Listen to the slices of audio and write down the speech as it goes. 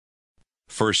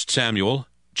1 Samuel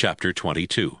chapter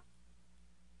 22.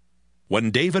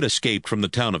 When David escaped from the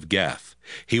town of Gath,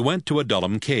 he went to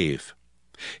Adullam cave.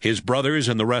 His brothers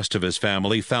and the rest of his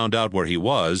family found out where he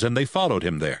was, and they followed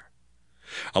him there.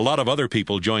 A lot of other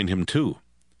people joined him too.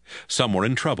 Some were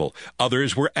in trouble,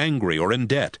 others were angry or in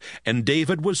debt, and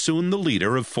David was soon the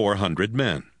leader of 400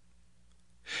 men.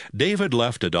 David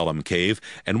left Adullam cave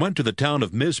and went to the town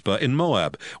of Mizpah in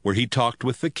Moab, where he talked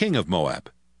with the king of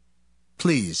Moab.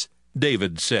 "Please,"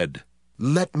 David said,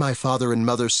 "let my father and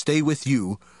mother stay with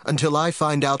you until I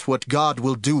find out what God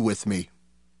will do with me."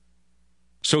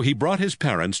 So he brought his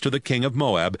parents to the king of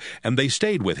Moab, and they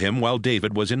stayed with him while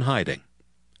David was in hiding.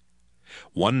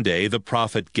 One day the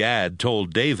prophet Gad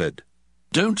told David,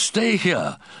 "Don't stay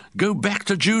here. Go back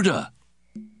to Judah."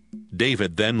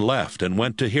 David then left and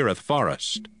went to Hereth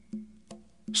Forest.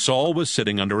 Saul was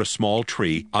sitting under a small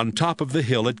tree on top of the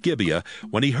hill at Gibeah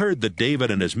when he heard that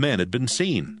David and his men had been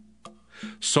seen.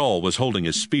 Saul was holding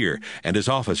his spear, and his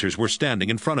officers were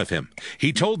standing in front of him.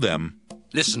 He told them,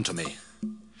 "Listen to me.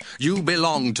 You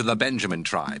belong to the Benjamin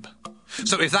tribe.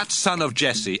 So if that son of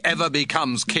Jesse ever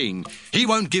becomes king, he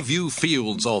won't give you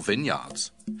fields or vineyards.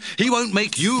 He won't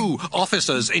make you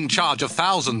officers in charge of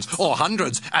thousands or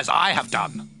hundreds, as I have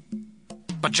done.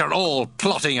 But you're all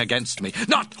plotting against me.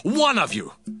 Not one of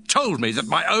you told me that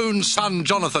my own son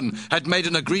Jonathan had made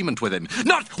an agreement with him.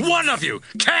 Not one of you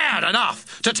cared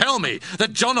enough to tell me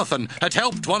that Jonathan had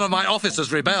helped one of my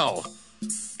officers rebel.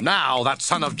 Now that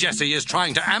son of Jesse is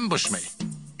trying to ambush me."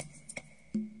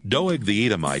 Doeg the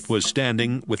Edomite was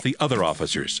standing with the other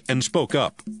officers and spoke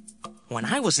up. "When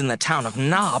I was in the town of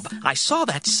Nob, I saw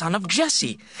that son of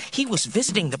Jesse. He was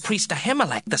visiting the priest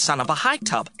Ahimelech, the son of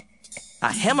Ahitub.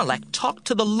 Ahimelech talked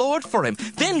to the Lord for him,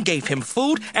 then gave him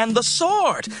food and the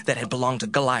sword that had belonged to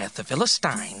Goliath the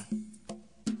Philistine."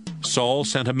 Saul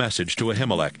sent a message to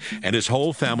Ahimelech and his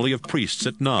whole family of priests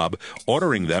at Nob,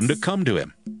 ordering them to come to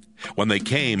him. When they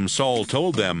came, Saul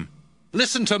told them,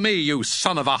 "Listen to me, you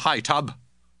son of Ahitub."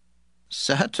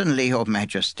 "Certainly, Your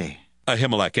Majesty,"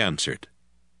 Ahimelech answered.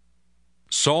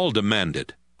 Saul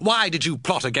demanded, "Why did you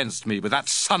plot against me with that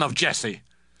son of Jesse?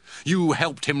 You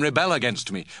helped him rebel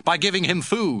against me by giving him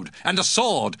food and a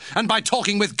sword and by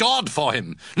talking with God for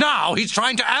him. Now he's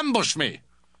trying to ambush me."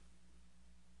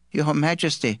 "Your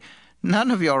Majesty, none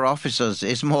of your officers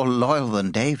is more loyal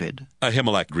than David."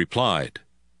 Ahimelech replied.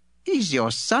 "He's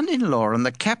your son-in-law and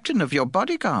the captain of your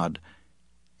bodyguard.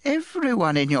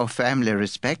 Everyone in your family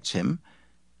respects him.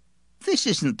 This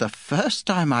isn't the first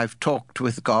time I've talked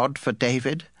with God for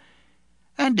David,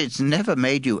 and it's never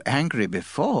made you angry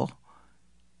before.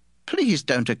 Please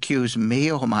don't accuse me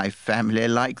or my family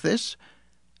like this.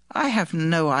 I have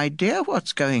no idea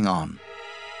what's going on."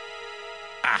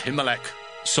 "Ahimelech,"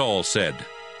 Saul said,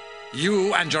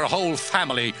 "you and your whole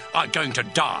family are going to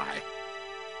die."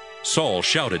 Saul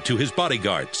shouted to his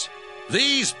bodyguards,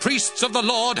 "These priests of the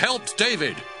Lord helped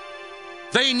David.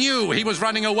 They knew he was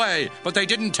running away, but they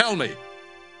didn't tell me.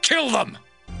 Kill them!"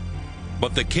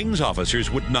 But the king's officers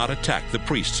would not attack the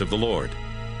priests of the Lord.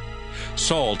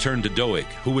 Saul turned to Doeg,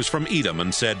 who was from Edom,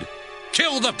 and said,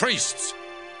 "Kill the priests!"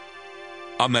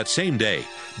 On that same day,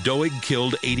 Doeg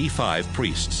killed 85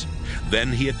 priests.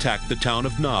 Then he attacked the town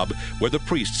of Nob, where the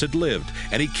priests had lived,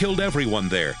 and he killed everyone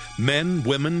there, men,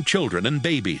 women, children, and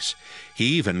babies. He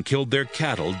even killed their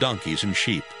cattle, donkeys, and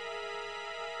sheep.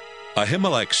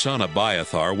 Ahimelech's son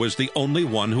Abiathar was the only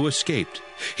one who escaped.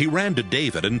 He ran to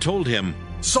David and told him,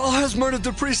 "Saul has murdered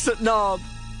the priests at Nob."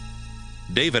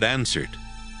 David answered,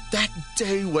 "That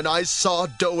day when I saw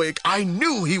Doeg, I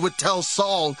knew he would tell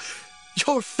Saul,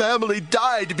 'Your family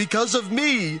died because of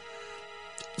me.'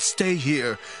 Stay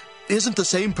here. Isn't the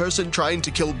same person trying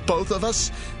to kill both of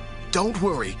us? Don't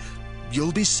worry.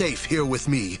 You'll be safe here with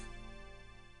me."